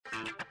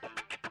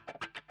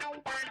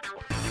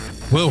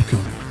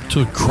Welcome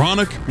to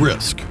Chronic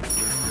Risk,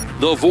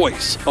 the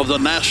voice of the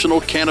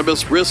National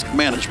Cannabis Risk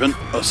Management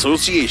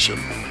Association.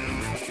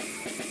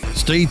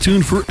 Stay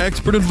tuned for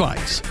expert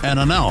advice and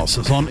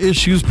analysis on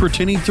issues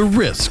pertaining to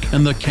risk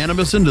in the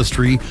cannabis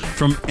industry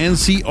from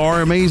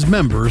NCRMA's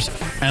members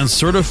and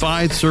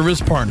certified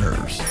service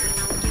partners.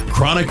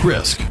 Chronic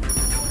Risk,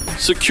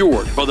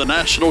 secured by the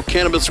National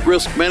Cannabis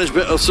Risk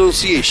Management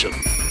Association,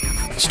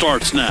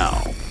 starts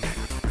now.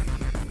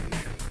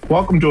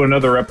 Welcome to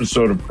another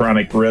episode of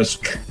Chronic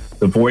Risk,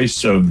 the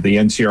voice of the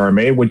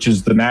NCRMA, which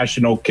is the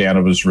National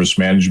Cannabis Risk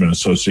Management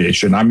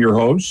Association. I'm your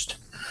host,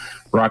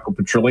 Rocco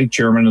Petrilli,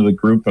 chairman of the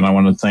group, and I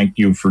want to thank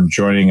you for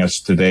joining us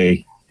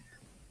today.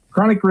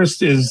 Chronic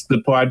Risk is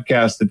the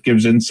podcast that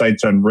gives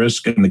insights on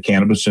risk in the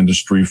cannabis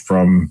industry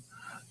from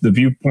the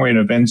viewpoint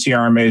of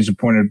NCRMA's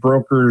appointed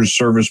brokers,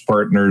 service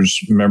partners,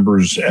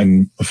 members,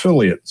 and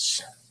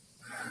affiliates.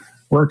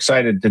 We're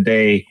excited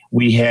today.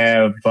 We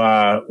have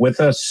with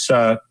us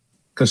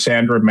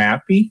Cassandra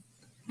Mappy.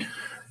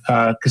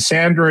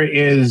 Cassandra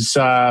is,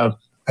 I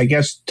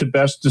guess, to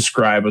best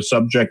describe, a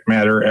subject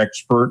matter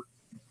expert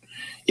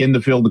in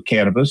the field of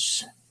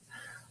cannabis.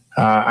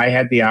 I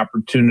had the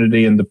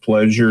opportunity and the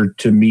pleasure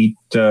to meet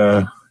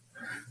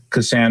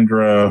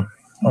Cassandra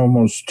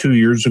almost 2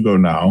 years ago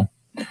now.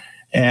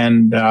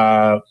 And,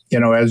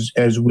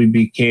 as we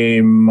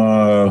became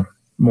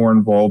more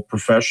involved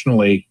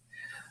professionally,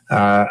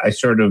 I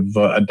sort of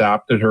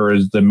adopted her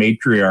as the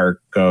matriarch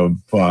of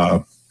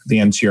the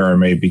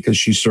NCRMA, because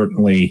she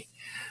certainly,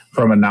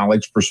 from a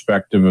knowledge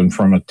perspective and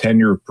from a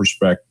tenure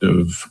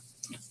perspective,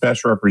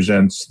 best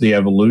represents the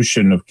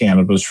evolution of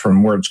cannabis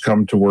from where it's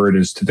come to where it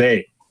is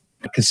today.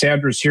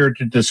 Cassandra's here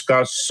to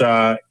discuss,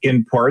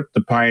 in part,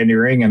 the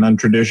pioneering and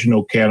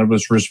untraditional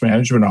cannabis risk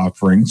management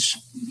offerings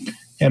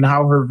and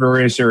how her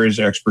various areas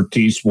of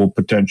expertise will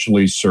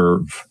potentially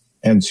serve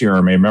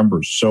NCRMA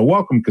members. So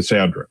welcome,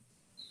 Cassandra.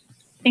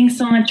 Thanks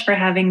so much for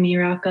having me,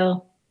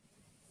 Rocco.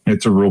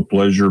 It's a real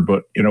pleasure,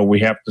 but, we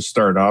have to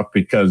start off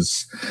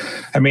because,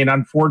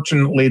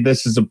 unfortunately,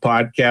 this is a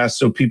podcast,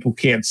 so people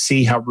can't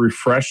see how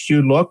refreshed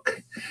you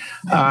look.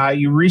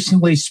 You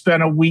recently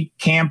spent a week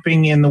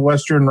camping in the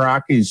Western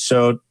Rockies,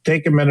 so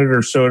take a minute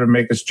or so to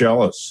make us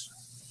jealous.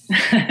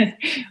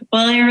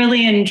 Well, I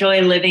really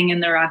enjoy living in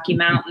the Rocky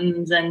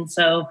Mountains. And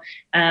so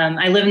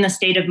I live in the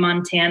state of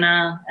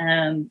Montana,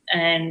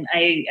 and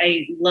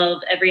I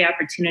love every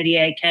opportunity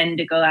I can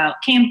to go out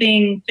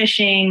camping,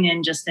 fishing,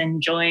 and just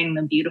enjoying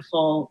the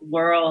beautiful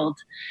world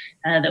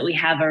that we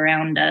have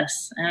around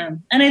us.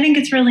 And I think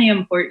it's really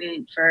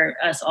important for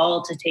us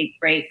all to take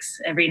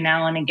breaks every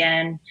now and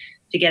again,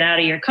 to get out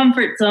of your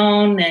comfort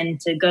zone and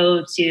to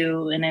go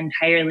to an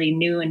entirely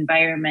new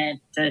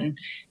environment and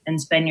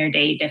spend your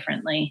day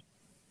differently.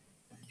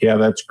 Yeah,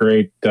 that's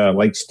great.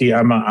 Like Steve,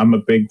 I'm a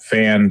big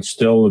fan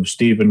still of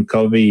Stephen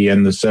Covey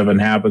and the 7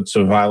 Habits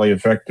of Highly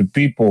Effective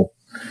People.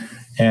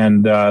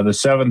 And the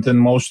seventh and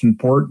most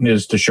important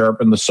is to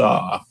sharpen the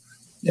saw.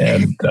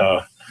 And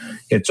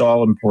it's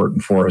all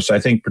important for us. I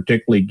think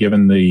particularly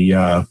given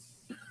the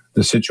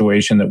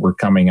situation that we're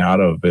coming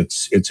out of,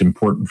 it's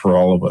important for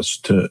all of us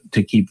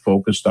to keep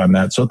focused on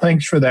that. So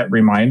thanks for that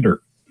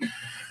reminder.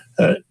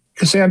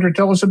 Cassandra,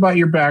 tell us about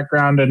your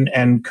background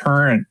and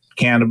current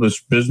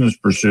cannabis business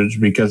pursuits,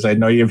 because I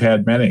know you've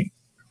had many.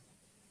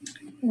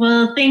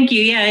 Well, thank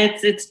you. Yeah,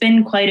 it's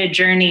been quite a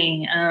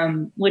journey,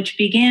 which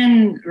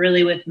began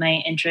really with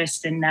my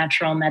interest in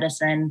natural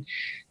medicine.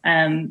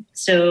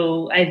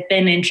 So I've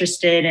been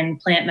interested in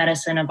plant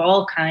medicine of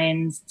all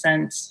kinds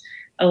since,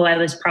 I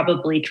was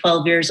probably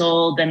 12 years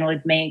old, and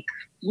would make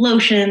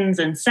lotions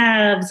and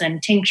salves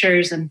and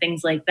tinctures and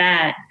things like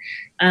that.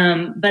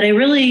 But I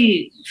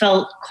really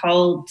felt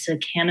called to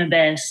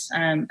cannabis.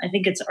 I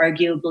think it's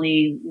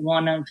arguably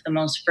one of the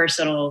most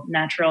versatile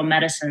natural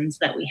medicines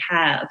that we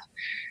have.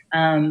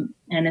 And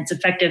it's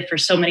effective for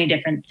so many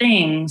different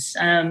things.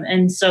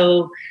 And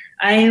so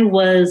I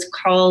was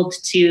called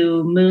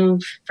to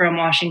move from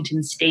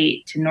Washington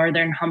State to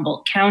northern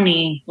Humboldt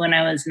County when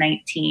I was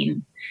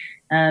 19.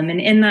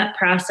 And in that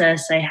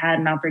process, I had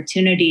an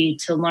opportunity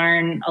to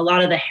learn a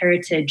lot of the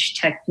heritage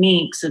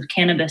techniques of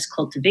cannabis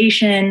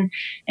cultivation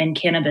and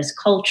cannabis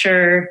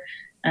culture.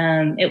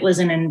 It was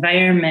an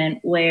environment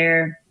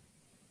where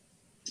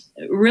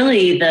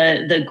really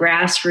the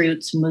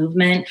grassroots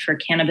movement for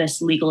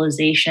cannabis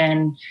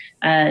legalization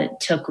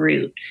took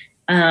root.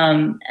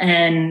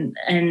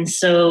 And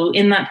so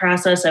in that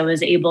process, I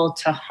was able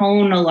to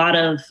hone a lot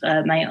of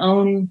my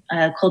own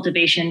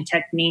cultivation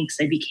techniques.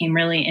 I became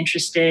really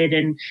interested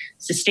in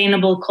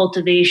sustainable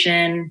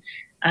cultivation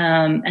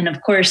and,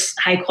 of course,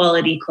 high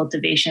quality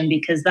cultivation,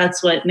 because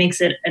that's what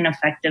makes it an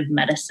effective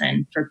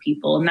medicine for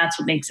people, and that's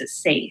what makes it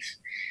safe.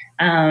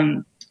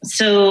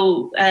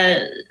 So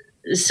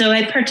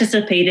I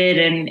participated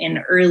in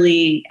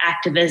early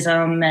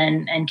activism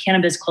and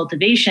cannabis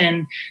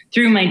cultivation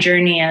through my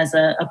journey as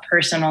a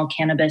personal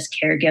cannabis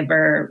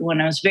caregiver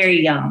when I was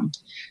very young.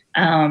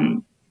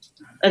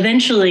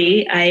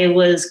 eventually, I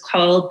was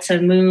called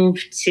to move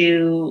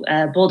to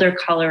Boulder,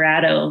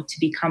 Colorado, to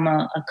become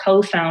a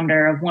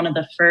co-founder of one of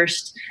the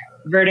first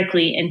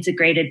vertically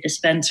integrated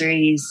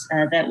dispensaries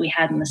that we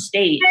had in the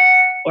state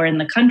or in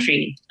the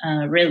country,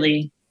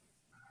 really.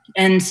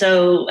 And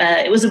so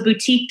it was a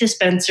boutique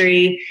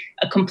dispensary,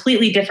 a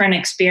completely different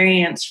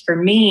experience for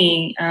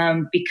me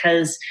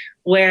because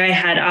where I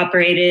had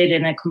operated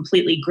in a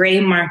completely gray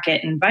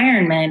market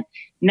environment,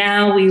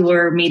 now we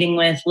were meeting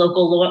with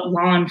local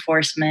law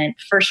enforcement,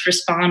 first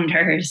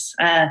responders,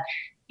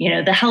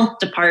 the health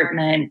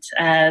department,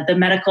 the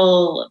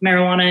medical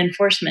marijuana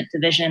enforcement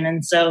division.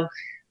 And so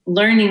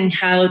learning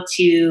how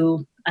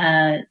to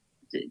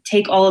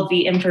take all of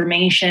the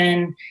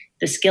information,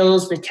 the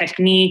skills, the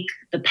technique,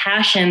 the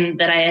passion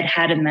that I had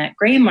had in that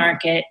gray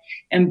market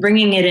and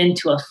bringing it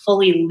into a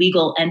fully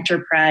legal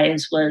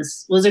enterprise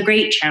was a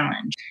great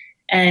challenge.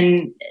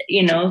 And,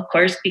 of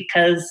course,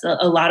 because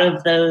a lot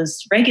of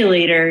those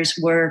regulators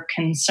were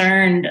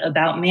concerned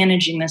about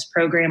managing this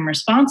program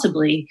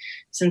responsibly,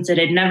 since it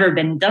had never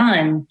been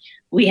done,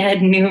 we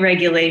had new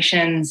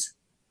regulations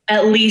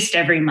at least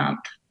every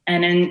month.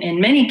 And in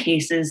many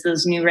cases,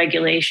 those new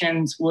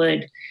regulations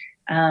would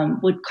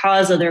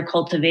cause other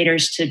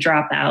cultivators to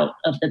drop out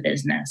of the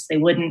business. They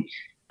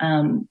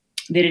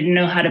didn't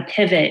know how to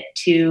pivot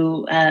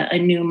to a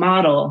new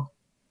model.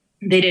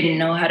 They didn't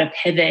know how to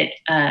pivot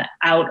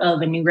out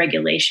of a new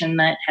regulation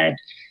that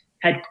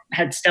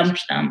had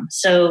stumped them.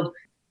 So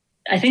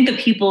I think the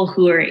people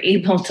who are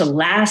able to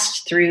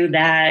last through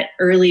that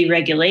early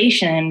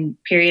regulation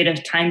period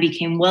of time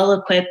became well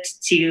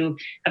equipped to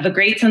have a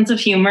great sense of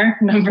humor,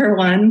 number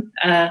one,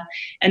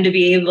 and to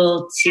be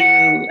able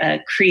to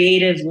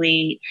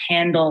creatively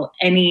handle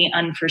any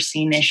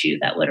unforeseen issue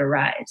that would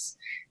arise.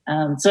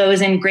 So I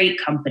was in great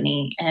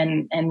company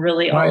and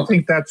really. Well, I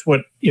think that's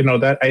what,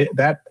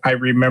 that I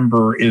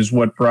remember is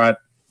what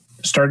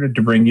started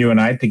to bring you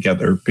and I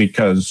together,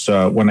 because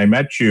when I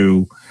met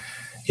you,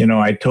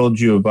 I told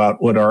you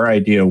about what our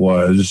idea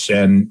was,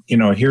 and,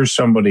 here's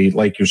somebody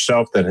like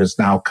yourself that has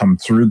now come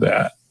through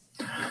that.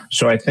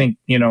 So I think,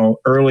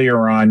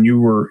 earlier on, you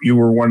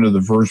were one of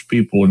the first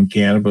people in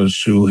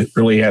cannabis who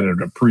really had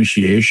an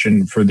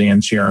appreciation for the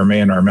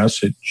NCRMA and our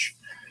message.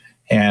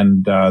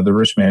 And the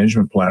risk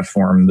management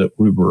platform that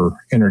we were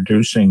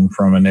introducing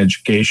from an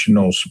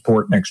educational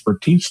support and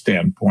expertise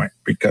standpoint,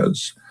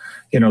 because,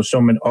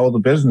 all the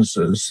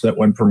businesses that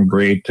went from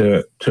gray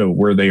to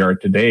where they are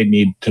today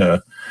need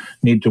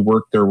to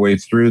work their way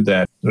through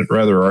that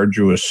rather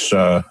arduous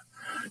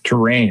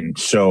terrain.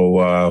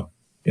 So,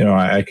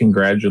 I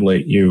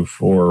congratulate you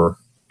for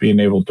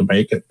being able to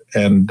make it,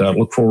 and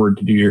look forward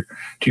to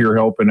your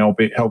help and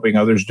helping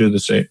others do the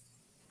same.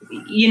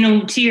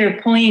 To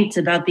your point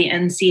about the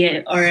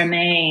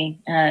NCRMA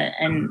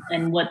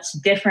and what's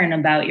different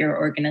about your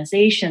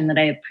organization that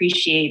I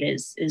appreciate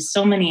is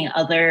so many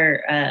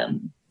other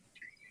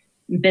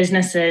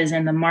businesses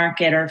in the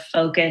market are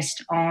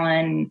focused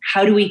on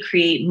how do we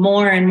create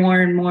more and more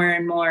and more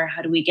and more?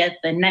 How do we get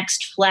the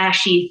next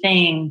flashy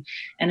thing?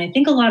 And I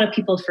think a lot of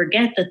people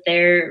forget that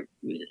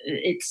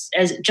it's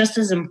just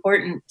as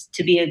important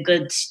to be a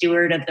good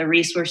steward of the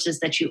resources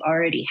that you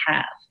already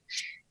have.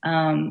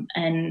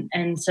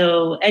 And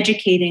so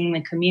educating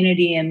the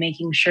community and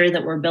making sure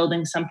that we're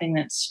building something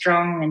that's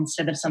strong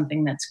instead of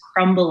something that's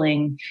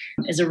crumbling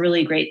is a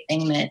really great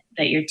thing that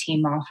your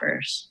team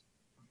offers.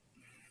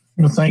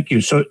 Well, thank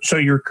you. So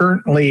you're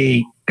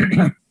currently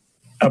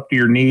up to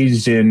your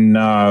knees in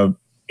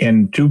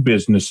two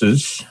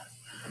businesses.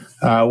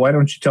 Why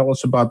don't you tell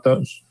us about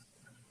those?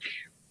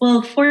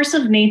 Well, Force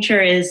of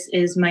Nature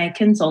is my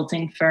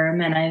consulting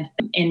firm, and I've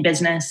been in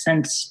business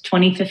since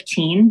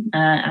 2015,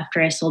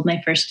 after I sold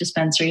my first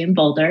dispensary in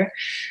Boulder.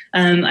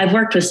 I've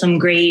worked with some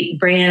great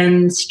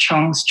brands,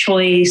 Chong's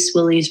Choice,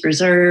 Willie's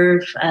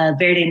Reserve,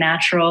 Verde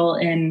Natural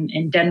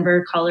in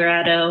Denver,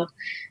 Colorado,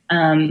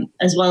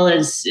 as well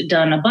as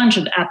done a bunch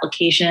of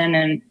application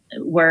and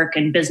work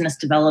and business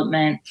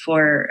development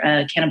for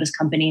cannabis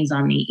companies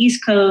on the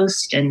East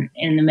Coast and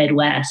in the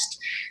Midwest.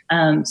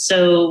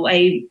 So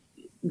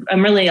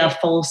I'm really a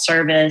full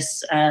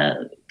service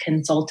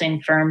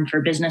consulting firm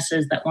for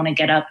businesses that want to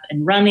get up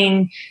and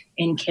running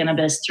in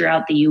cannabis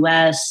throughout the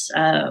US,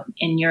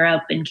 in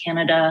Europe, in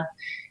Canada.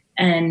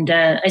 And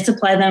I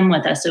supply them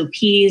with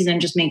SOPs and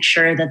just make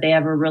sure that they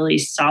have a really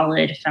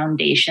solid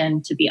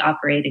foundation to be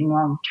operating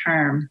long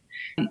term.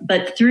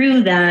 But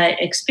through that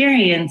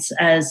experience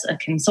as a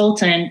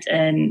consultant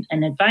and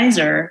an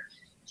advisor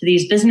to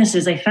these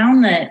businesses, I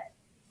found that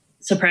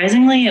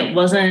surprisingly, it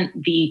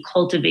wasn't the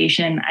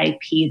cultivation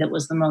IP that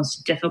was the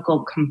most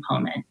difficult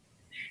component.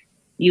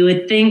 You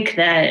would think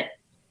that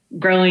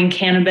growing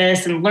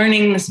cannabis and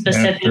learning the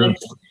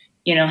specifics,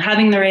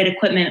 having the right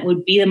equipment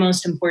would be the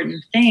most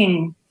important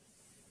thing.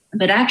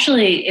 But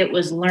actually, it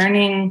was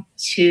learning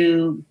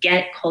to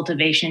get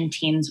cultivation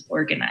teams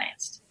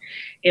organized.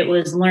 It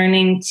was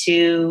learning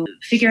to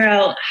figure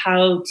out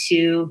how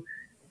to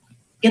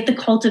get the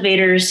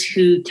cultivators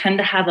who tend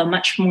to have a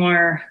much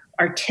more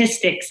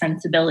artistic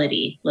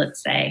sensibility,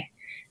 let's say,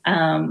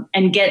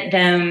 and get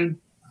them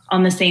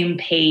on the same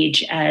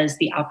page as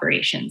the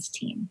operations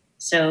team.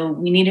 So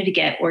we needed to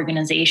get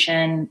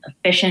organization,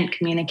 efficient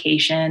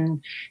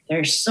communication.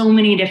 There's so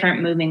many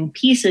different moving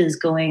pieces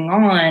going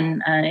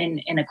on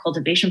in a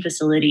cultivation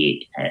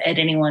facility at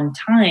any one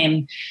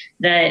time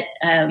that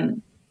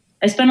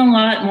I spent a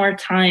lot more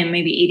time,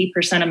 maybe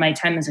 80% of my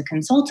time as a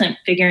consultant,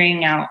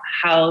 figuring out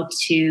how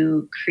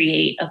to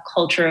create a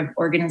culture of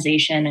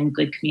organization and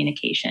good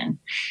communication.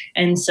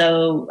 And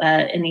so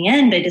in the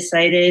end, I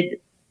decided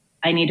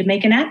I need to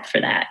make an app for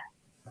that.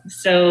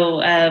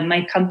 So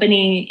my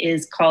company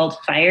is called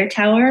Fire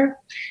Tower.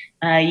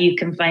 You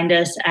can find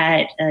us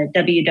at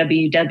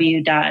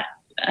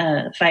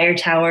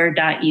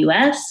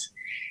www.firetower.us.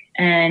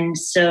 And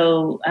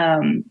so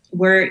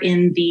we're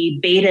in the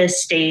beta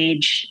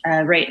stage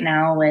right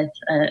now with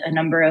a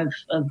number of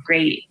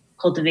great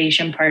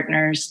cultivation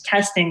partners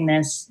testing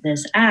this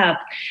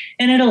app.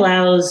 And it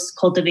allows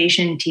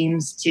cultivation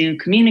teams to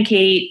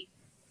communicate,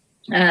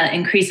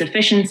 increase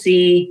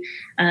efficiency,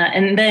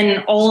 and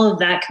then all of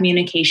that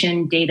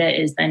communication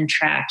data is then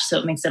tracked. So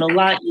it makes it a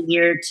lot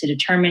easier to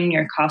determine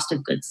your cost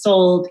of goods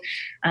sold.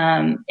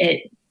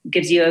 It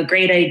gives you a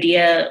great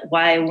idea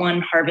why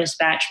one harvest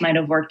batch might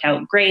have worked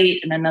out great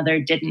and another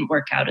didn't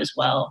work out as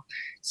well.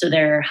 So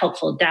there are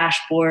helpful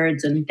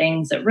dashboards and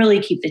things that really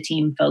keep the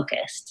team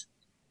focused.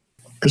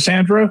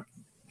 Cassandra,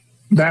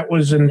 that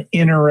was an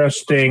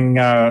interesting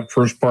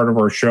first part of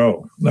our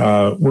show.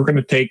 We're going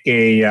to take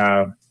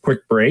a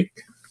quick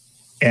break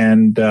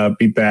and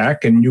be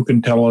back, and you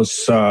can tell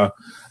us a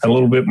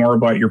little bit more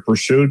about your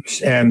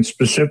pursuits. And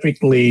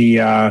specifically,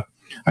 I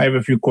have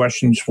a few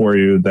questions for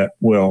you that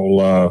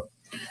will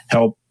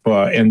help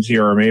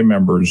NCRMA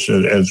members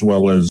as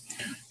well as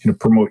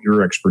promote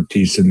your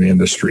expertise in the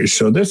industry.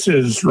 So this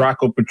is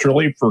Rocco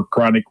Petrilli for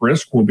Chronic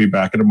Risk. We'll be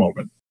back in a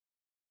moment.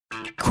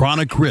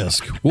 Chronic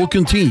Risk will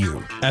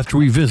continue after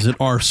we visit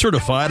our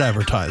certified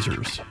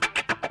advertisers.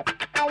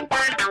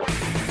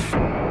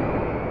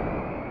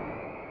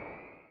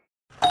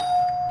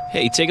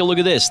 Hey, take a look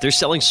at this. They're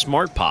selling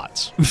smart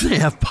pots. They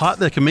have pot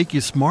that can make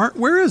you smart?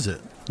 Where is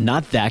it?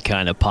 Not that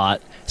kind of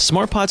pot.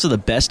 Smart pots are the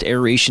best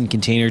aeration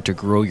container to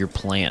grow your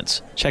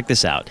plants. Check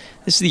this out.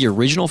 This is the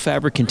original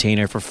fabric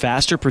container for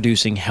faster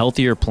producing,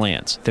 healthier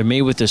plants. They're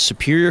made with a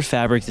superior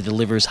fabric that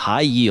delivers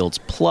high yields.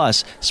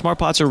 Plus, smart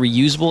pots are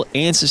reusable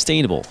and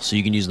sustainable, so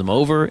you can use them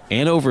over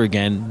and over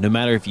again, no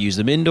matter if you use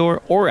them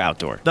indoor or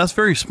outdoor. That's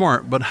very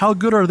smart, but how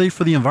good are they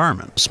for the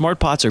environment? Smart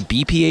pots are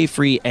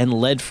BPA-free and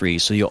lead-free,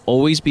 so you'll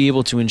always be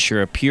able to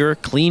ensure a pure,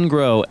 clean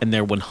grow, and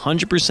they're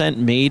 100%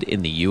 made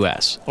in the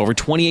U.S. Over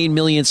 28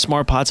 million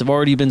smart pots have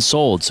already been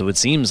sold, so it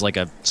seems like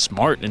a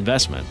smart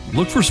investment.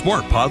 Look for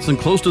smart pots in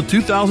close to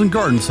 2,000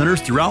 garden centers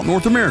throughout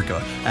North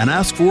America and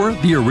ask for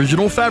the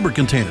original fabric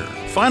container.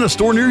 Find a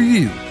store near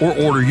you or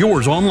order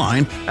yours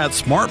online at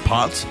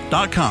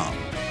smartpots.com.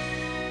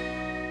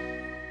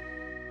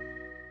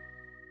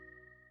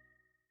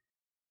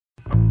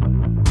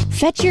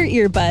 Fetch your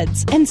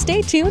earbuds and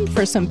stay tuned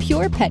for some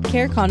pure pet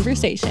care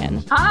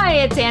conversation. Hi,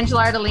 it's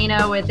Angela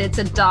Ardolino with It's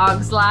a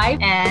Dog's Life,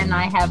 and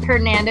I have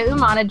Hernanda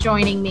Umana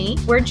joining me.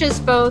 We're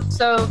just both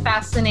so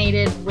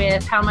fascinated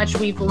with how much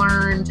we've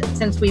learned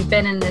since we've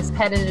been in this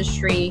pet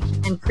industry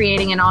and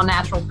creating an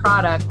all-natural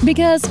product.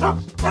 Because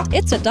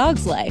it's a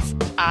dog's life.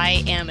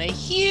 I am a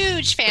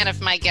huge fan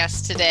of my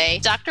guest today,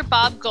 Dr.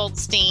 Bob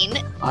Goldstein.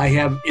 I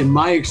have, in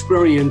my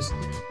experience,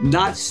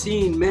 not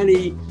seen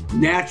many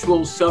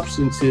natural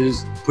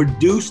substances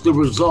produce the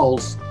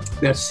results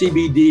that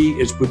CBD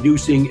is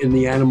producing in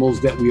the animals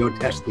that we are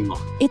testing on.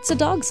 It's a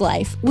Dog's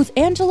Life with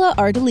Angela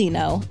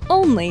Ardolino,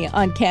 only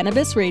on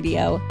Cannabis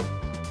Radio.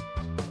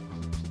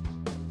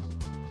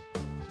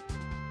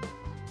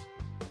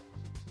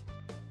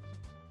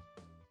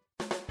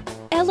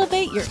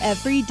 Elevate your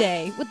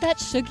everyday with that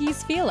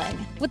Shoogies feeling,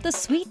 with the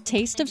sweet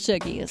taste of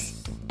Shoogies.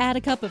 Add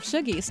a cup of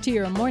Shoogies to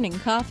your morning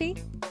coffee.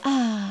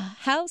 Ah,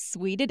 how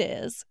sweet it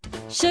is.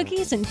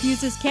 Shoogies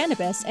infuses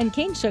cannabis and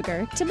cane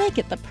sugar to make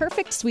it the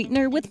perfect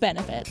sweetener with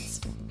benefits.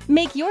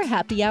 Make your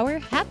happy hour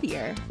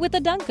happier with a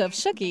dunk of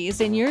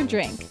Shoogies in your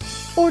drink.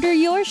 Order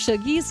your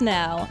Shoogies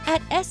now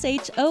at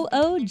shoogies.com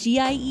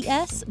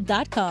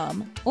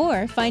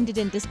or find it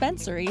in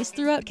dispensaries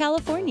throughout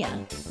California.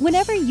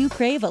 Whenever you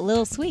crave a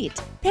little sweet,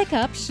 pick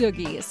up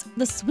Shoogies,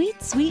 the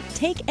sweet, sweet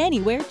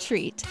take-anywhere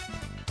treat.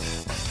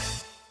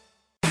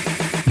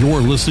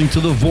 You're listening to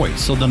the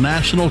voice of the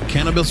National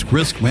Cannabis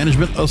Risk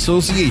Management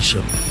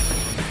Association,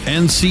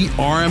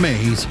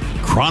 NCRMA's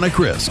Chronic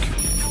Risk,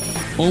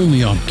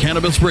 only on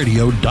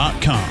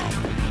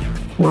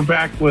CannabisRadio.com. We're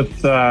back with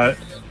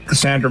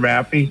Cassandra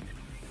Maffey,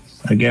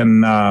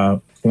 again,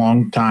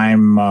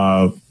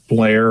 longtime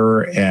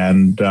player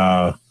and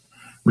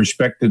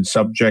respected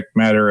subject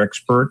matter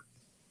expert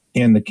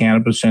in the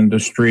cannabis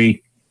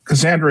industry.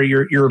 Cassandra,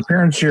 your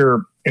appearance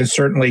here is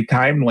certainly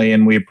timely,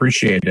 and we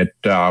appreciate it.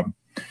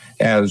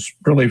 As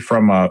really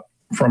from a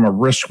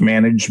risk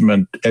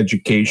management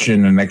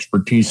education and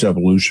expertise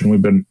evolution,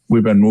 we've been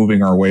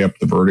moving our way up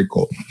the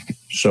vertical.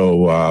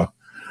 So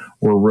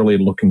we're really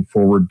looking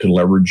forward to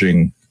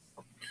leveraging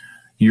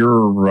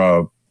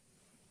your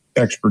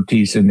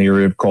expertise in the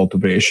area of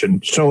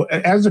cultivation. So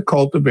as a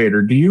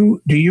cultivator, do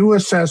you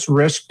assess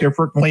risk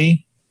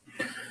differently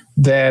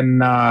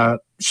than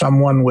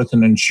someone with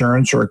an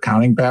insurance or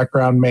accounting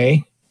background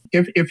may?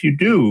 If you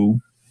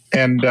do,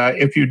 and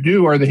if you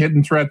do, are the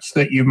hidden threats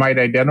that you might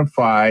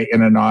identify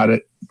in an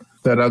audit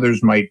that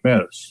others might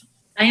miss?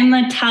 I'm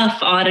a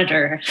tough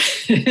auditor.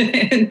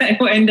 And I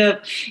wind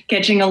up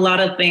catching a lot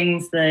of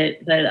things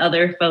that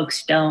other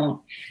folks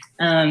don't.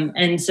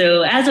 And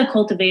so as a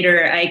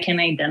cultivator, I can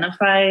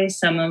identify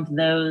some of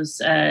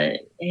those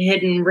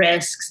hidden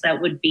risks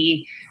that would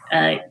be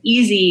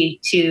easy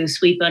to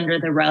sweep under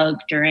the rug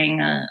during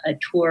a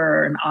tour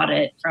or an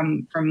audit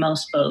from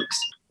most folks.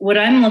 What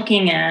I'm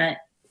looking at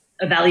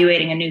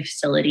evaluating a new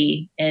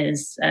facility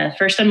is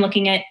first I'm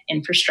looking at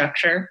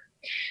infrastructure.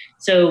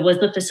 So was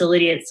the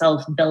facility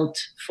itself built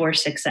for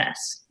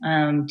success?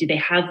 Do they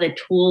have the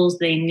tools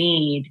they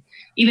need?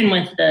 Even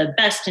with the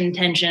best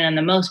intention and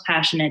the most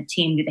passionate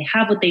team, do they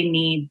have what they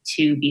need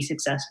to be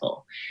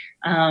successful?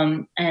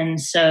 And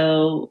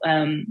so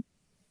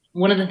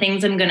one of the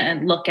things I'm going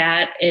to look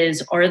at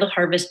is, are the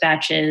harvest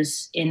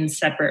batches in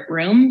separate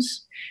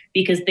rooms?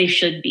 Because they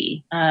should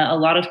be. A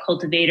lot of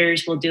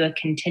cultivators will do a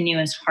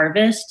continuous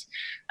harvest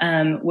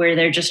where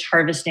they're just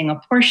harvesting a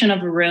portion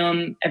of a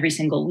room every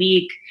single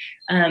week.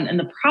 And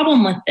the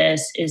problem with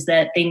this is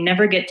that they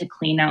never get to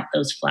clean out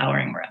those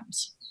flowering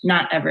rooms,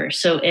 not ever.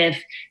 So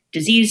if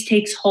disease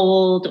takes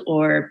hold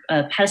or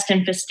a pest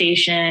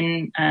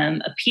infestation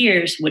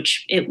appears,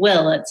 which it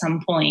will at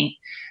some point,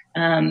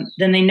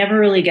 then they never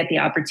really get the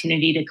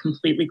opportunity to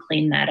completely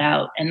clean that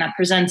out. And that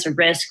presents a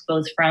risk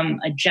both from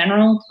a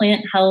general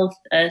plant health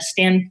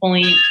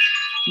standpoint,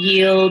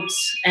 yields,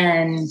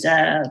 and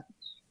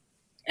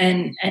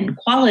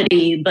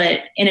quality.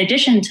 But in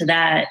addition to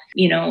that,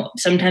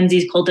 sometimes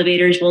these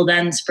cultivators will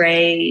then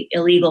spray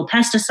illegal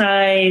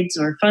pesticides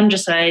or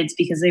fungicides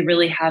because they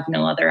really have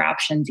no other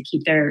option to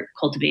keep their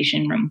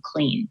cultivation room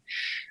clean.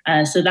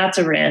 So that's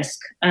a risk.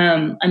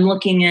 I'm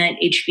looking at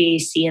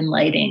HVAC and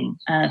lighting.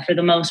 For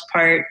the most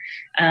part,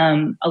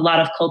 a lot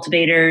of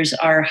cultivators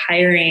are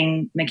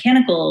hiring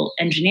mechanical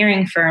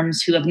engineering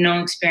firms who have no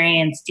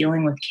experience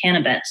dealing with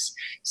cannabis.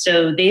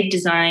 So they've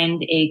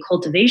designed a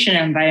cultivation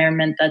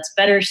environment that's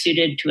better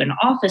suited to an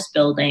office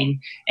building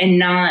and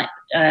not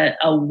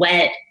a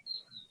wet,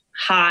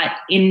 hot,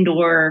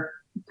 indoor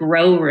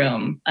grow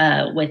room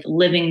with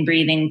living,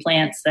 breathing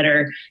plants that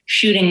are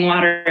shooting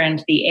water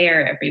into the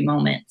air every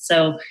moment.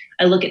 So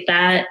I look at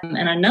that.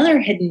 And another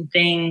hidden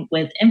thing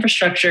with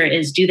infrastructure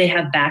is, do they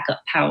have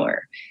backup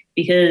power?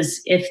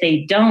 Because if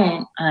they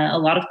don't, a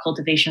lot of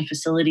cultivation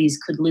facilities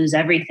could lose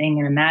everything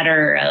in a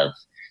matter of,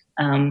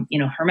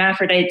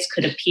 hermaphrodites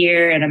could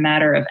appear in a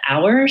matter of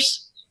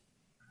hours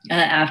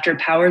after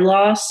power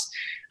loss.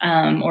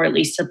 Or at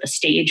least set the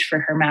stage for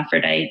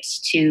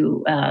hermaphrodites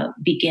to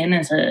begin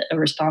as a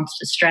response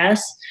to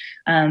stress.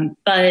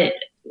 But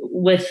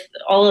with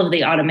all of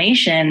the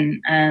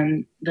automation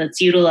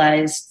that's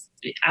utilized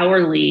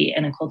hourly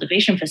in a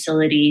cultivation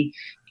facility,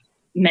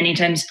 many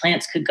times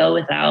plants could go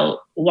without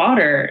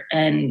water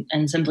and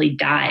simply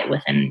die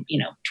within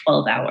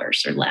 12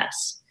 hours or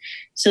less.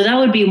 So that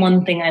would be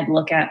one thing I'd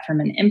look at from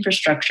an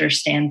infrastructure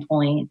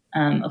standpoint.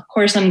 Of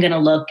course, I'm going to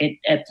look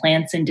at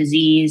plants and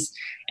disease.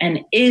 And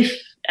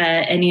if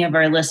any of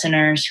our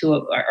listeners who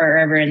are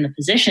ever in the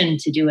position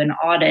to do an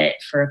audit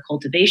for a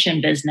cultivation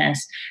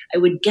business, I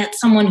would get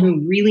someone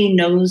who really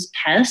knows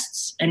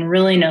pests and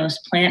really knows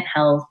plant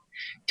health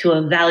to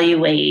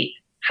evaluate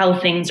how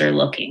things are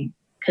looking.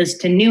 Because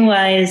to new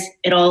eyes,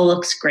 it all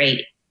looks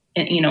great,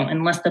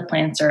 unless the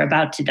plants are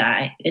about to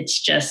die. It's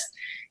just,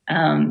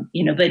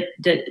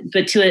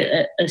 but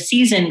to a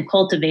seasoned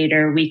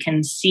cultivator, we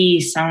can see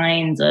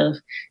signs of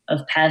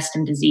pest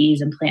and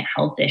disease and plant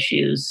health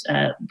issues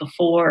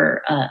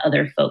before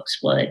other folks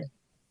would.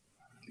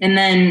 And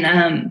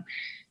then,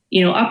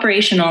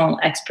 operational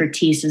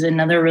expertise is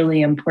another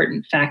really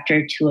important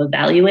factor to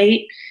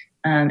evaluate.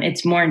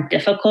 It's more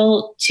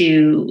difficult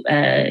to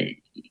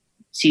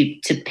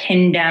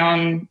pin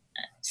down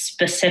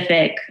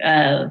specific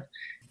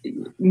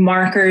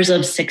markers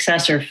of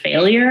success or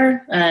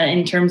failure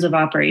in terms of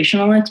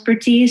operational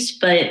expertise,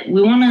 but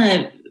we want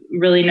to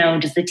really know,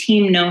 does the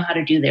team know how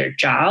to do their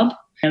job?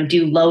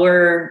 Do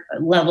lower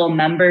level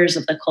members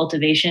of the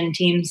cultivation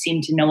team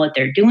seem to know what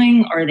they're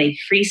doing, or are they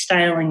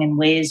freestyling in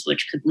ways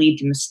which could lead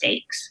to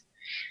mistakes?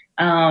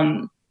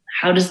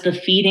 How does the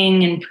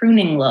feeding and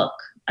pruning look?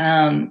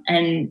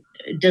 And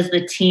does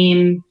the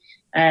team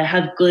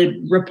have good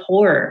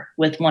rapport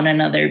with one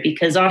another?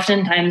 Because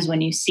oftentimes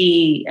when you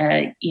see,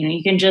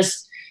 you can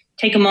just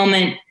take a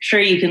moment.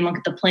 Sure, you can look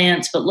at the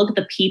plants, but look at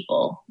the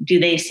people. Do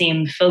they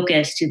seem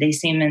focused? Do they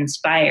seem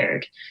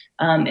inspired?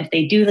 If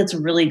they do, that's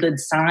a really good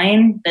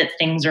sign that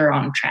things are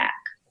on track.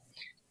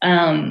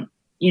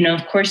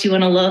 Of course, you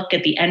want to look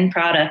at the end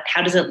product.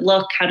 How does it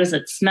look? How does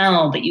it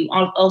smell? But you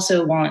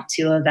also want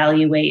to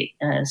evaluate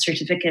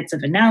certificates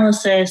of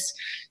analysis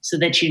so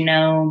that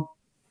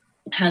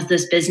has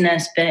this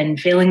business been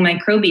failing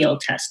microbial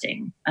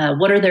testing?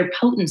 What are their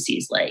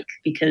potencies like?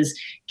 Because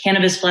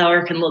cannabis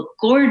flower can look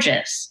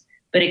gorgeous,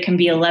 but it can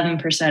be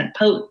 11%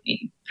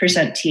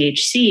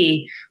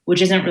 THC,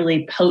 which isn't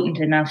really potent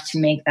enough to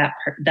make that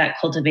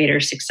cultivator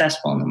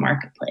successful in the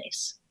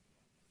marketplace.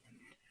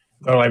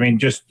 Well, I mean,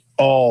 just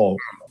all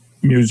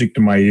music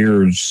to my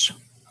ears,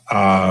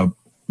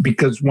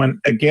 because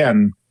when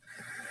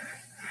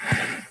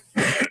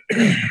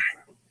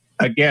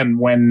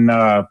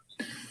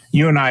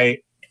you and I,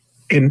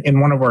 in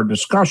one of our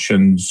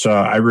discussions,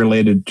 I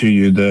related to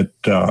you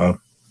that,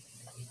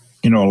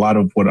 a lot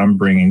of what I'm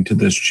bringing to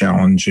this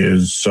challenge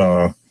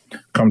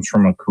comes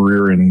from a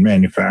career in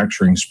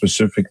manufacturing,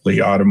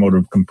 specifically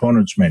automotive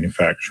components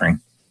manufacturing.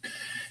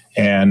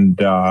 And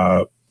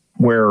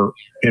where,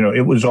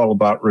 it was all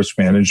about risk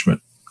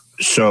management.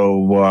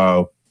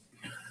 So,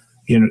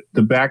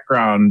 the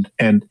background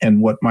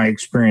and what my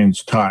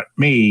experience taught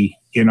me,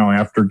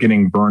 after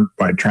getting burnt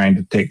by trying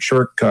to take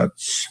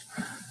shortcuts,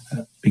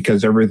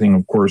 because everything,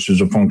 of course,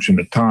 is a function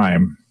of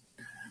time.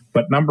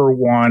 But number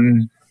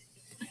one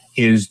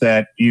is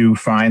that you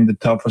find the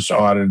toughest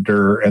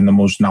auditor and the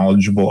most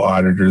knowledgeable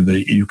auditor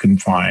that you can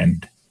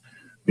find,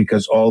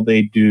 because all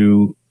they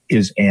do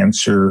is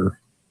answer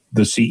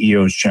the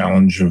CEO's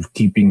challenge of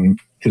keeping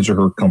his or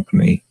her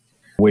company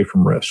away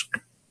from risk.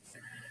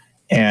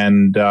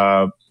 And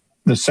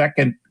the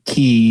second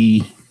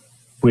key,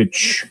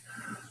 which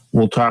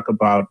we'll talk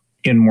about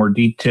in more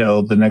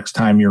detail the next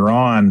time you're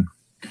on,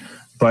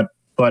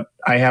 but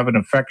I have an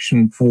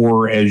affection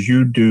for, as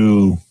you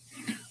do,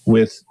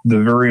 with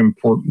the very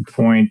important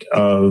point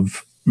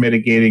of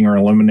mitigating or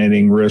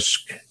eliminating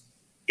risk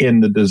in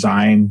the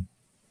design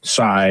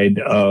side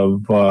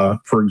of,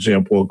 for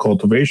example, a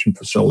cultivation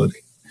facility.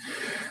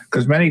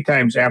 Because many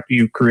times after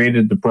you've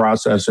created the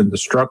process and the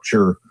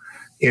structure,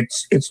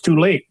 it's too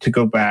late to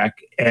go back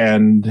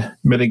and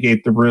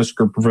mitigate the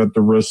risk or prevent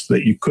the risk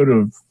that you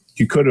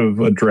could have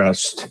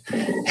addressed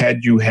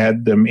had you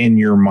had them in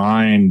your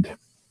mind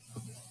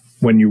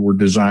when you were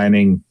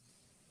designing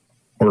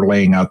or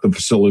laying out the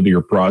facility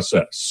or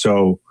process.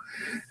 So,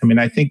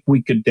 I think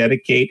we could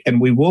dedicate, and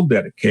we will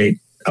dedicate,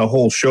 a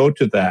whole show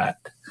to that.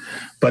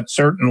 But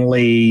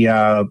certainly,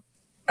 I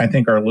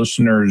think our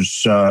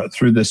listeners,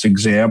 through this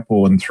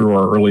example and through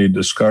our early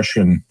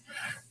discussion,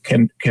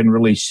 can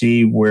really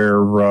see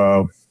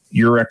where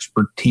your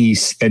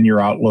expertise and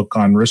your outlook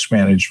on risk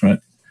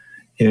management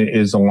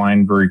is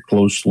aligned very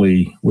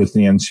closely with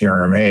the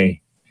NCRMA.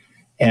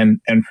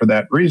 And for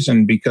that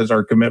reason, because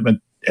our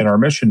commitment and our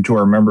mission to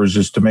our members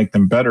is to make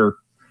them better,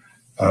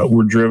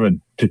 we're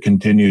driven to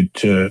continue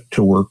to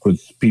work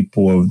with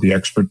people of the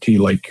expertise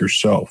like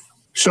yourself.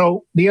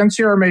 So the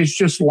NCRMA has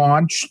just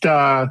launched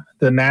the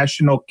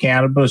National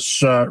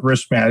Cannabis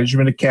Risk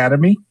Management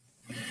Academy.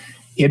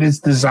 It is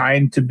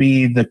designed to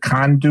be the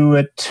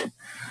conduit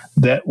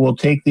that will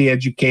take the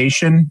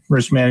education,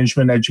 risk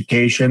management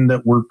education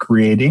that we're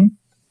creating,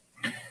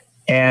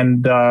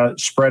 and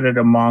spread it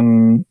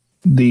among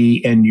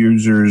the end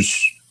users,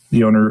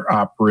 the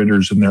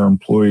owner-operators, and their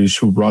employees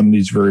who run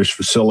these various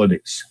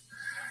facilities.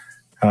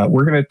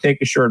 We're going to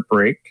take a short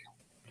break,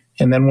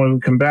 and then when we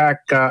come back,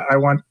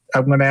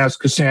 I'm going to ask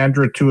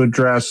Cassandra to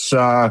address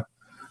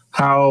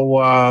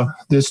how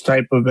this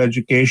type of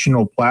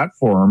educational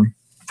platform,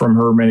 from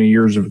her many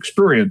years of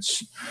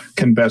experience,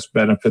 can best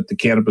benefit the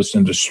cannabis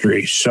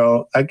industry.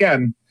 So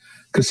again,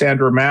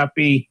 Cassandra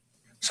Maffey,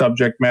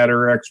 subject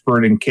matter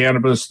expert in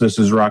cannabis. This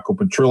is Rocco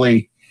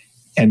Petrilli,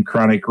 and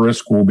Chronic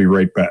Risk. We'll be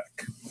right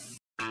back.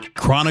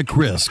 Chronic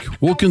Risk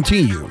will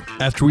continue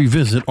after we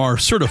visit our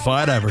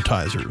certified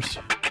advertisers.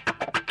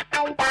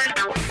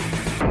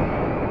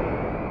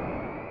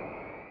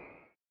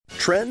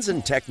 Trends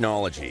in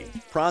technology,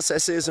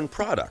 processes, and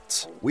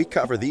products. We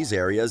cover these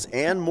areas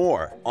and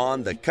more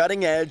on The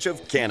Cutting Edge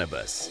of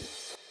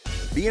Cannabis.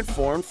 Be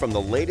informed from the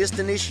latest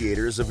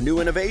initiators of new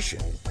innovation.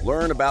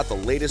 Learn about the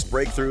latest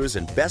breakthroughs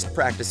and best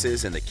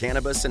practices in the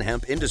cannabis and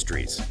hemp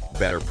industries.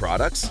 Better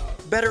products,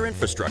 better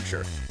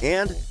infrastructure,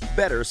 and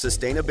better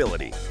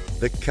sustainability.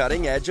 The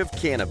Cutting Edge of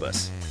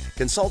Cannabis.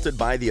 Consulted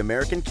by the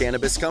American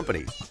Cannabis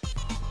Company.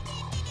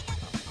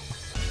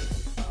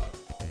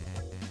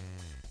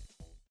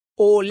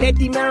 Oh, let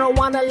the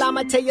marijuana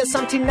llama tell you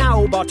something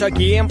now about a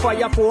game for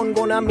your phone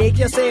gonna make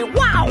you say,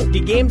 wow!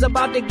 The game's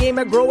about the game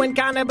of growing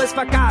cannabis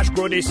for cash.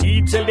 Grow the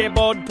seed, sell the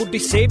bud, put the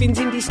savings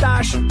in the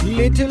stash.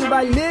 Little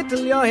by little,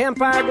 your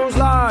empire grows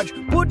large.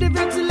 Put the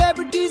big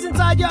celebrities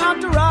inside your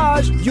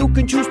entourage. You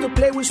can choose to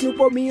play with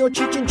Snoop or me or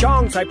Cheech and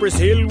Chong, Cypress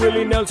Hill,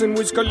 Willie Nelson,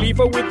 Wiz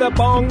Khalifa with a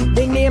bong.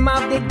 The name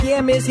of the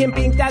game is Hemp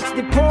Inc., that's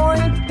the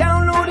point.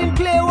 Download and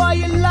play while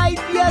you light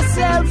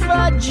yourself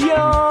a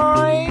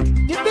joint.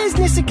 The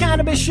business of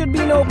cannabis should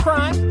be no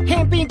crime.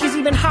 Hemp Inc. is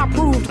even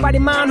hot-proofed by the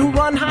man who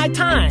run High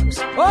Times.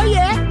 Oh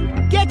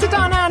yeah? Get it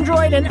on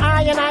Android and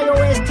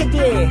iOS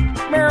today.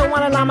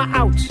 Marijuana llama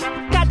out.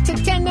 Got to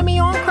tend to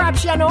me own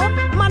crops, you know.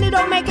 Money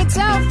don't make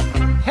itself.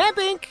 Hemp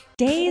Inc.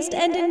 Dazed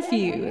and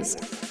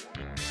Infused.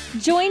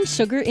 Join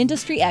sugar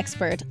industry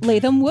expert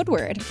Latham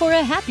Woodward for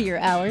a happier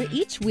hour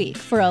each week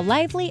for a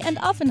lively and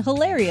often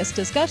hilarious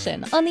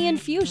discussion on the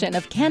infusion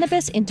of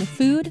cannabis into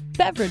food,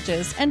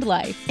 beverages, and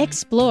life.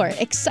 Explore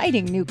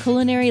exciting new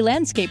culinary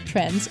landscape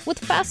trends with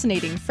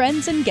fascinating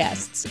friends and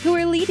guests who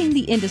are leading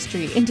the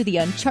industry into the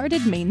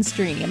uncharted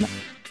mainstream.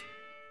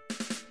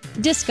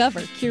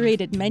 Discover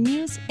curated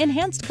menus,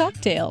 enhanced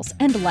cocktails,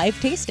 and live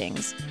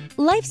tastings.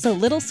 Life's a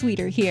little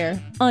sweeter here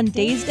on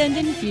Dazed and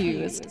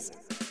Infused.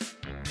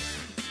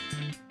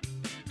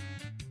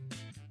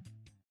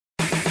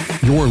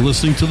 You're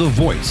listening to the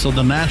voice of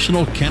the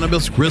National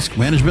Cannabis Risk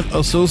Management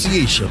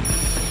Association,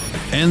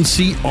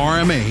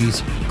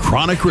 NCRMA's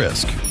Chronic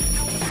Risk,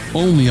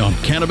 only on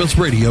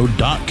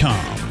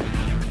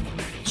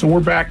CannabisRadio.com. So we're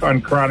back on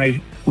Chronic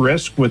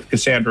Risk with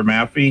Cassandra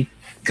Maffei.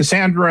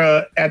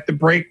 Cassandra, at the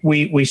break,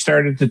 we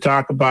started to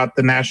talk about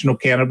the National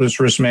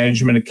Cannabis Risk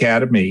Management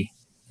Academy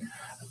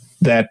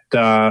that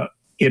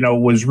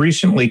was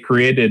recently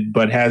created,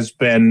 but has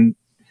been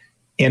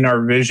in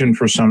our vision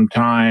for some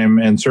time,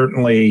 and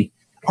certainly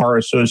our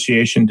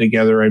association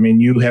together. I mean,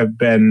 you have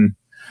been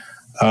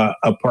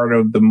a part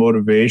of the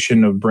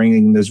motivation of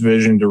bringing this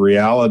vision to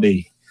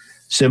reality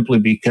simply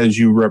because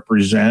you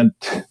represent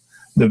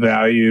the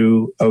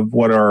value of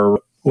what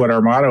our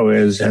motto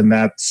is, and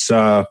that's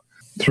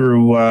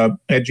through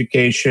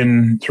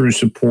education, through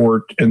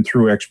support, and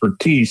through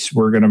expertise,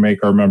 we're going to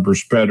make our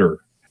members better.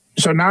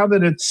 So now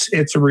that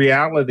it's a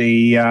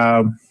reality,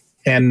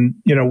 and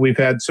we've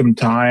had some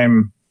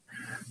time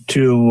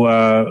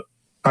to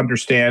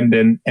understand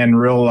and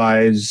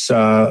realize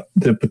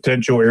the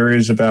potential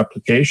areas of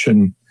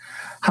application.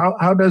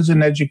 How does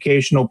an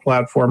educational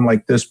platform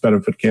like this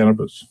benefit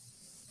cannabis?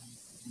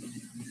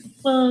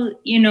 Well,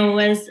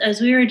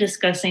 as we were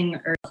discussing,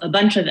 a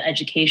bunch of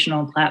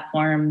educational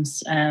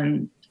platforms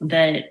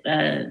that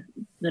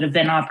have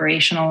been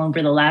operational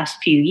over the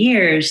last few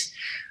years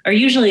are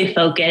usually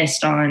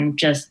focused on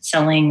just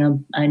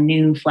selling a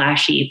new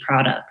flashy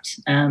product.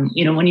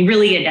 When you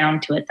really get down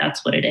to it,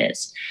 that's what it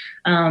is.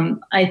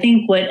 I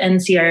think what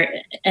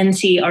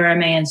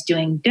NCRMA is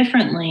doing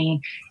differently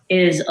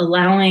is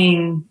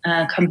allowing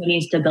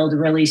companies to build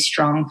really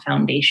strong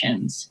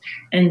foundations.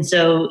 And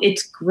so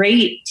it's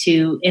great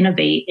to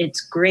innovate. It's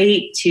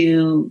great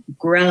to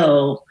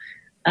grow.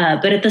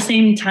 But at the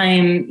same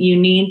time, you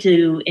need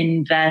to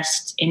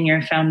invest in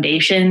your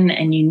foundation,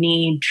 and you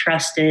need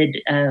trusted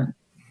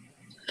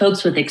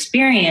folks with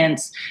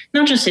experience,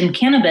 not just in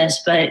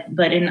cannabis,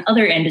 but in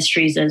other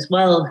industries as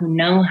well, who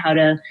know how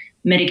to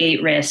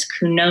mitigate risk,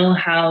 who know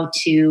how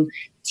to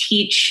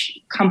teach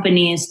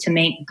companies to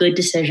make good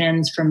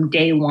decisions from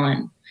day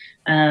one,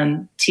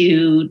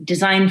 to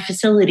design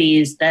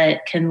facilities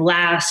that can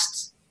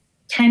last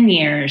 10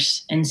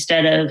 years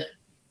instead of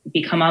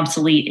become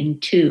obsolete in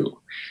 2,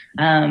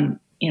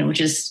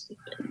 which is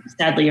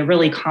sadly a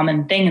really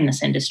common thing in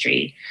this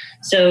industry.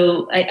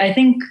 So I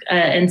think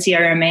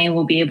NCRMA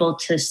will be able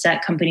to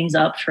set companies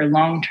up for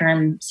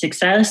long-term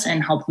success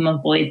and help them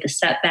avoid the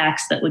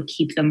setbacks that would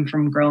keep them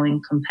from growing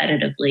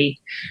competitively.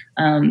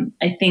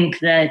 I think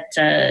that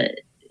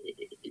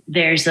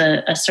there's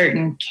a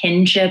certain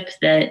kinship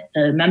that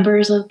the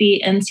members of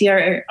the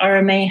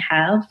NCRMA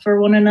have for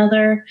one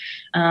another,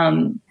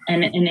 and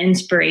an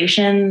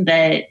inspiration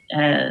that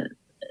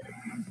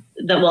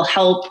will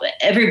help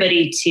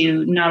everybody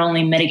to not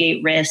only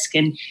mitigate risk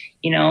and,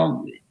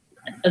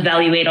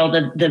 evaluate all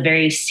the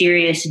very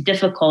serious,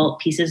 difficult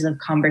pieces of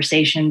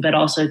conversation, but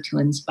also to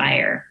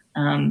inspire,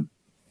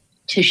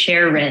 to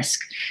share risk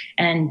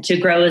and to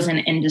grow as an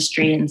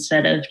industry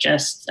instead of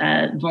just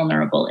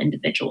vulnerable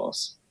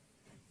individuals.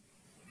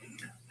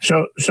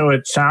 So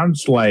it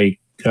sounds like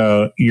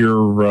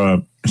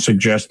you're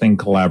suggesting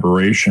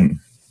collaboration.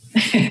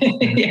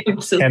 Yeah,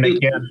 absolutely. And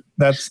again,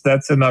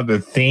 that's another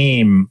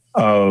theme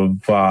of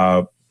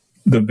the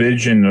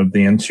vision of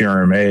the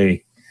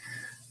NCRMA,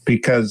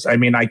 because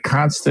I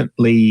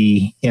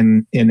constantly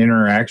in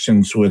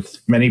interactions with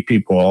many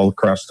people all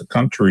across the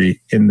country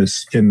in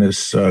this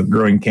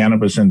growing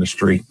cannabis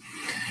industry,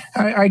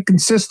 I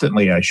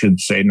consistently, I should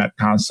say, not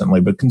constantly,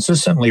 but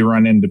consistently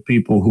run into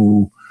people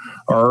who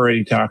are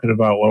already talking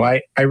about, well,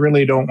 I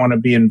really don't want to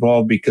be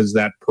involved because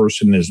that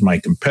person is my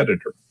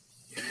competitor.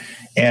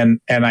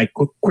 And I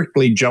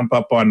quickly jump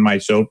up on my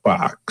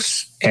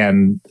soapbox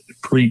and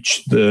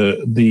preach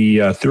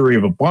the theory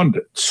of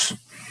abundance,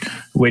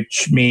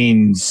 which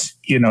means,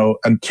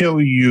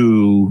 until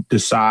you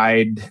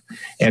decide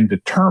and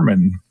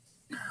determine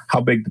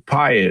how big the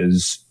pie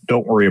is,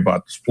 don't worry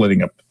about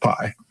splitting up the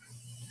pie.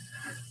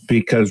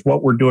 Because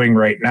what we're doing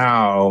right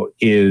now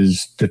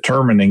is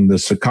determining the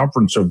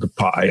circumference of the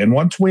pie. And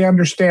once we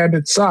understand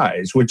its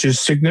size, which is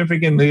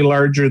significantly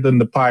larger than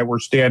the pie we're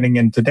standing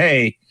in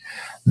today,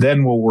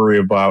 then we'll worry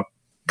about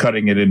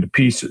cutting it into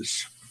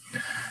pieces.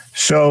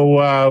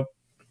 So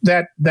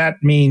that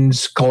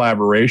means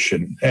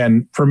collaboration.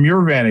 And from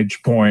your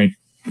vantage point,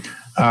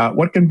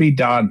 what can be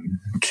done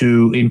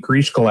to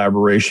increase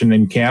collaboration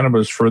in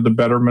cannabis for the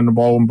betterment of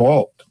all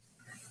involved?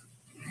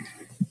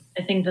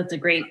 I think that's a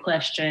great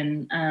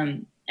question.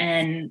 And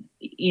And,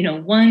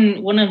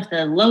 one of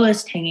the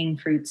lowest hanging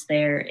fruits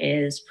there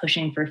is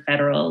pushing for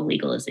federal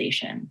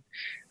legalization,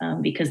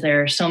 because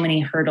there are so many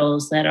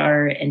hurdles that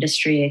our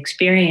industry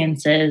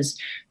experiences,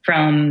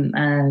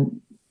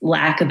 from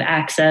lack of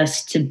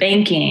access to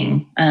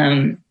banking,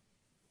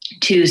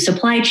 to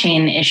supply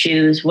chain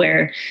issues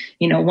where,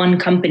 one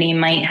company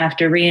might have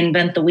to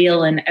reinvent the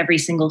wheel in every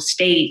single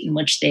state in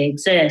which they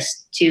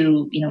exist,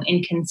 to,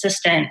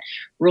 inconsistent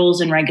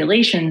rules and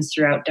regulations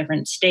throughout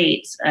different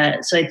states.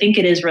 So I think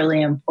it is really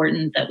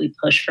important that we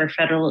push for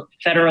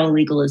federal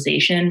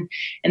legalization,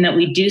 and that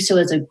we do so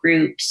as a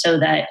group so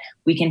that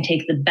we can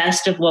take the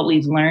best of what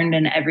we've learned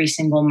in every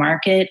single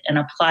market and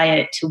apply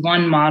it to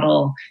one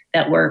model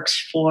that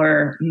works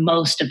for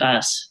most of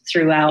us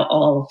throughout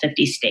all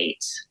 50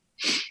 states.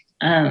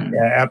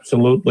 Yeah,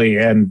 absolutely.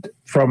 And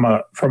from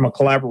a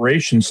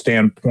collaboration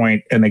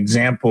standpoint, an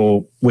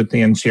example with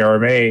the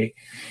NCRMA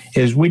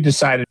is we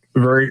decided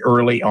very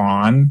early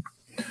on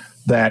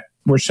that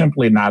we're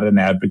simply not an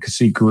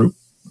advocacy group.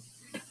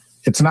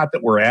 It's not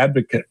that we're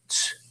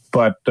advocates,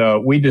 but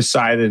we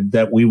decided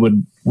that we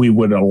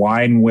would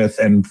align with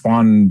and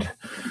fund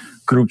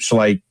groups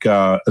like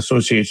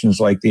associations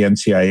like the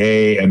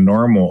NCIA and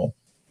NORML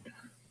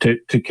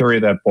to carry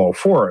that ball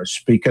for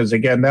us, because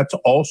again, that's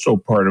also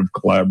part of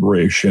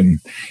collaboration.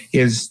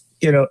 Is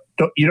you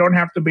don't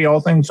have to be all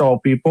things to all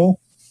people.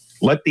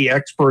 Let the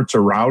experts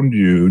around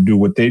you do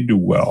what they do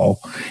well,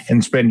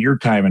 and spend your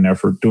time and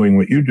effort doing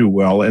what you do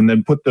well, and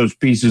then put those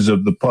pieces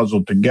of the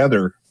puzzle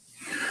together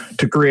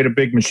to create a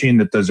big machine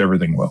that does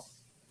everything well.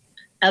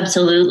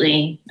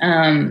 Absolutely.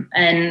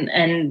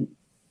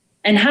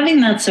 And having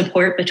that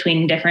support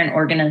between different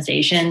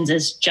organizations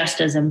is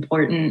just as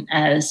important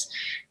as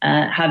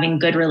having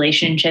good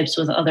relationships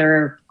with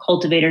other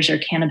cultivators or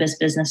cannabis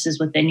businesses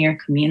within your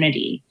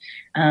community.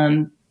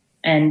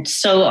 And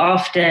so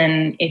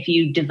often, if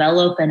you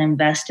develop and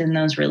invest in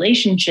those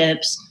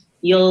relationships,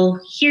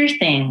 you'll hear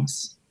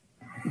things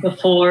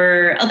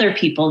before other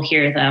people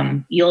hear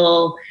them.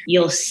 You'll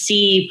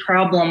see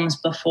problems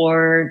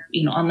before,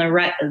 on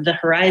the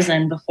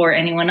horizon, before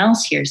anyone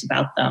else hears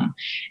about them.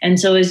 And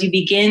so as you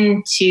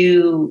begin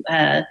to,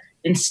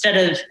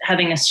 instead of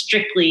having a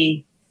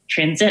strictly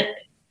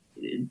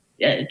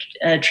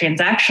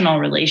transactional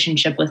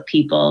relationship with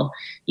people,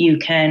 you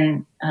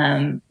can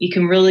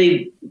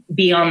really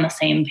be on the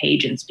same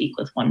page and speak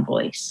with one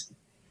voice.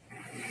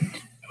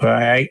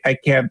 I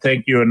can't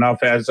thank you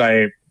enough.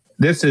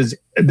 This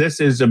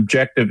is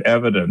objective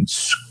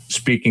evidence,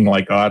 speaking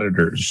like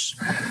auditors,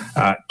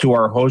 to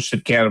our hosts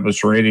at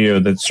Cannabis Radio,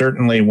 that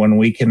certainly when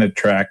we can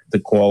attract the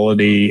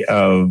quality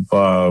of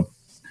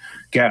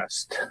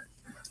guest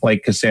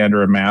like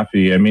Cassandra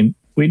Maffei, I mean,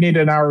 we need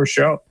an hour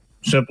show.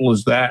 Simple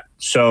as that.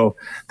 So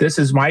this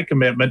is my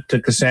commitment to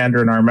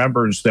Cassandra and our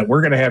members that we're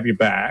going to have you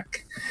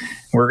back.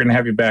 We're going to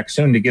have you back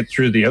soon to get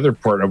through the other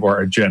part of our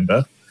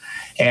agenda.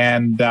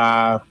 And,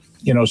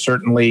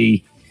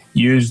 certainly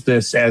use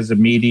this as a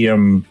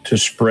medium to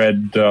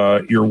spread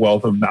your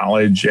wealth of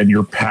knowledge and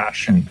your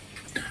passion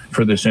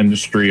for this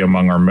industry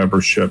among our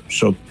membership.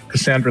 So,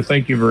 Cassandra,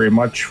 thank you very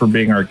much for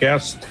being our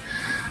guest.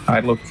 I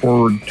look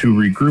forward to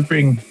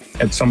regrouping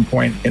at some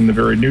point in the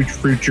very near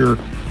future.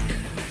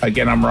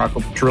 Again, I'm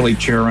Rocco Petrilli,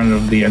 chairman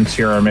of the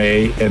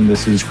NCRMA, and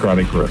this is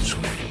Chronic Risk.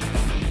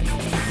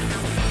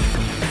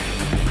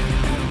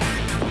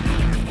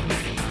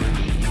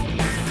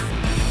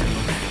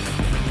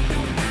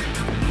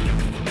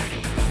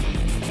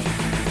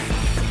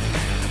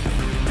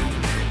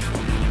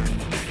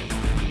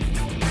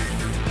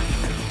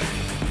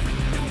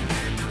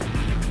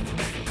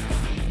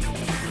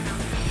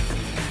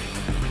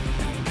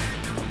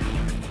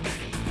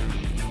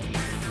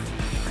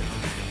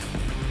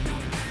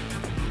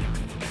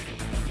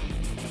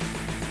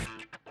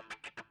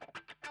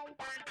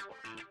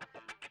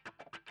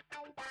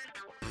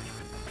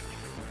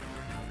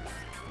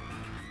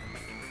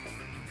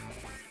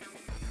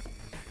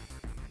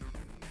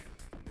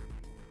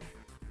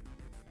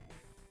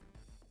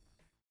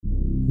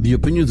 The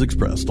opinions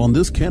expressed on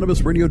this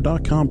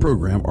CannabisRadio.com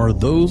program are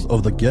those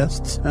of the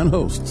guests and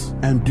hosts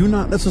and do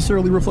not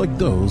necessarily reflect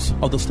those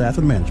of the staff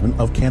and management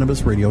of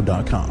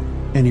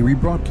CannabisRadio.com. Any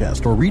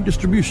rebroadcast or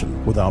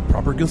redistribution without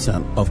proper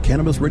consent of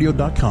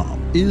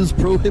CannabisRadio.com is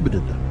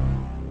prohibited.